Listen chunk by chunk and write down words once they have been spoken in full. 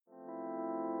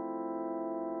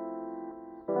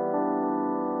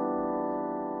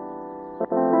Once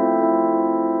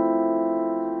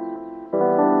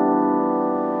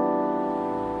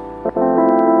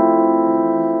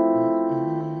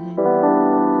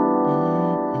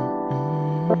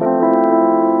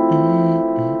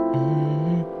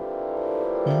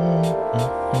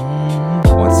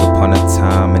upon a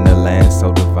time in a land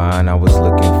so divine, I was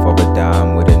looking for a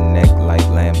dime with a neck like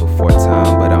land before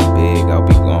time. But I'm big, I'll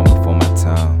be gone before my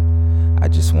time. I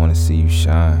just wanna see you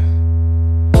shine.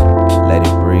 Let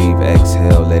it breathe,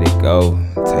 exhale, let it go.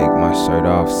 Take my shirt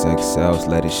off, sex sells,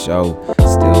 let it show.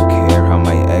 Still care how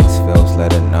my ex feels,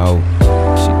 let her know.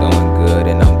 She doing good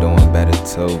and I'm doing better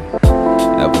too.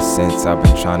 Ever since I've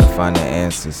been trying to find the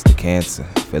answers to cancer,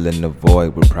 filling the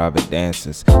void with private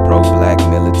dancers. Pro-black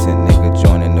militant nigga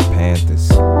joining the Panthers,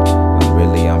 when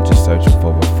really I'm just searching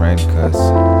for a friend, cause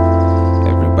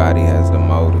everybody has the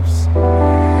motives.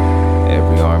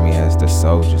 Every army has their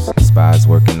soldiers. Spies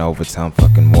working overtime,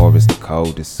 fucking war is the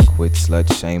coldest. Quit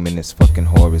slut shaming, this fucking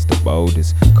whore is the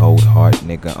boldest. Cold heart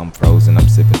nigga, I'm frozen, I'm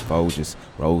sipping Folgers.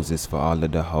 Roses for all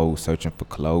of the hoes searching for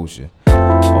closure.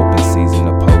 Open season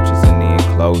of poachers in the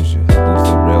enclosure. Who's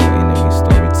the real enemy?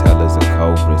 Storytellers or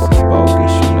cobras? It's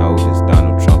bogus, you know this.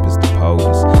 Donald Trump is the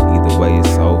POTUS. Either way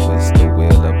it's over, it's the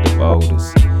wheel of the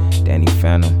voters. Danny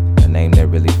Phantom, a name that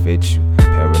really fits you.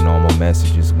 Paranormal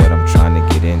messages, what I'm trying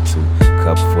to get into.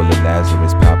 Cup full of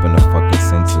Lazarus, popping a fucking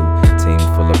sensu. Team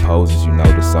full of poses, you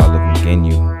notice all of them getting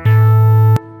you.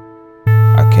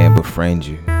 I can't befriend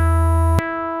you,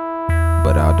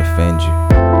 but I'll defend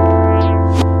you.